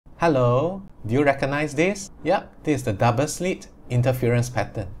Hello, do you recognize this? Yep, this is the double slit interference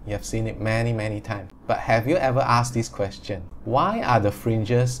pattern. You have seen it many times. But have you ever asked this question? Why are the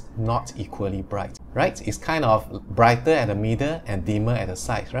fringes not equally bright? Right? It's kind of brighter at the middle and dimmer at the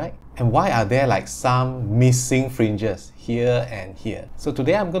sides, right? And why are there like some missing fringes here and here? So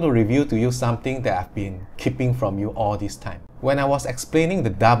today I'm going to review to you something that I've been keeping from you all this time. When I was explaining the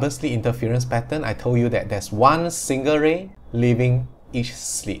double slit interference pattern, I told you that there's one single ray leaving each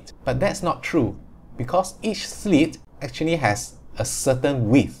slit. But that's not true, because each slit actually has a certain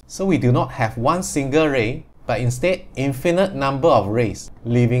width. So we do not have one single ray, but instead infinite number of rays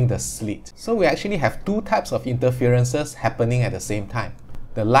leaving the slit. So we actually have two types of interferences happening at the same time.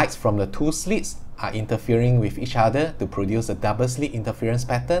 The lights from the two slits are interfering with each other to produce a double slit interference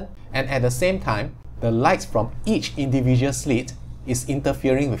pattern, and at the same time, the lights from each individual slit is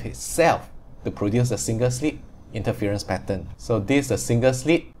interfering with itself to produce a single slit interference pattern. So this is the single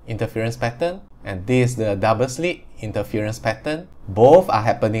slit interference pattern, and this is the double slit interference pattern. Both are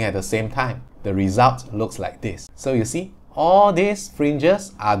happening at the same time. The result looks like this. So you see, all these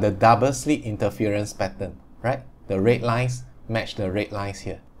fringes are the double slit interference pattern, right? The red lines match the red lines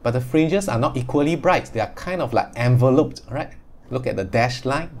here. But the fringes are not equally bright. They are kind of like enveloped, right? Look at the dashed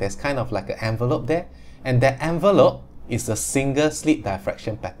line. There's kind of like an envelope there. And that envelope is a single slit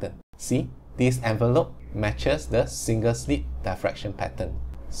diffraction pattern. See? This envelope matches the single slit diffraction pattern.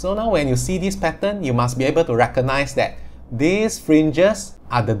 So now when you see this pattern, you must be able to recognize that these fringes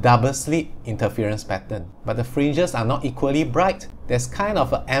are the double slit interference pattern. But the fringes are not equally bright. There's kind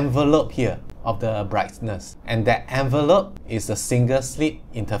of an envelope here of the brightness. And that envelope is the single slit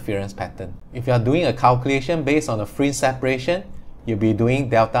interference pattern. If you are doing a calculation based on the fringe separation, you'll be doing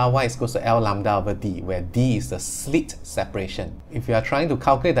delta y is equals to L lambda over D, where D is the slit separation. If you are trying to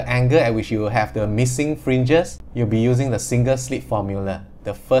calculate the angle at which you have the missing fringes, you'll be using the single slit formula.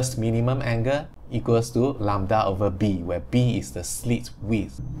 The first minimum angle equals to lambda over B, where B is the slit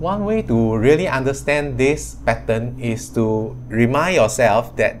width. One way to really understand this pattern is to remind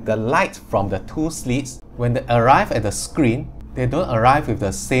yourself that the light from the two slits, when they arrive at the screen, they don't arrive with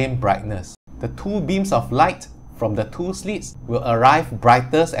the same brightness. The two beams of light from the two slits will arrive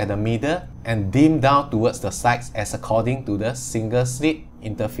brightest at the middle and dim down towards the sides as according to the single slit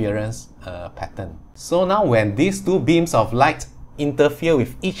interference pattern. So now when these two beams of light interfere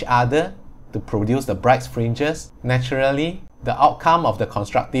with each other to produce the bright fringes, naturally the outcome of the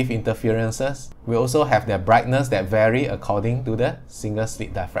constructive interferences will also have their brightness that vary according to the single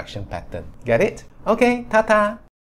slit diffraction pattern. Get it? Okay, ta-ta!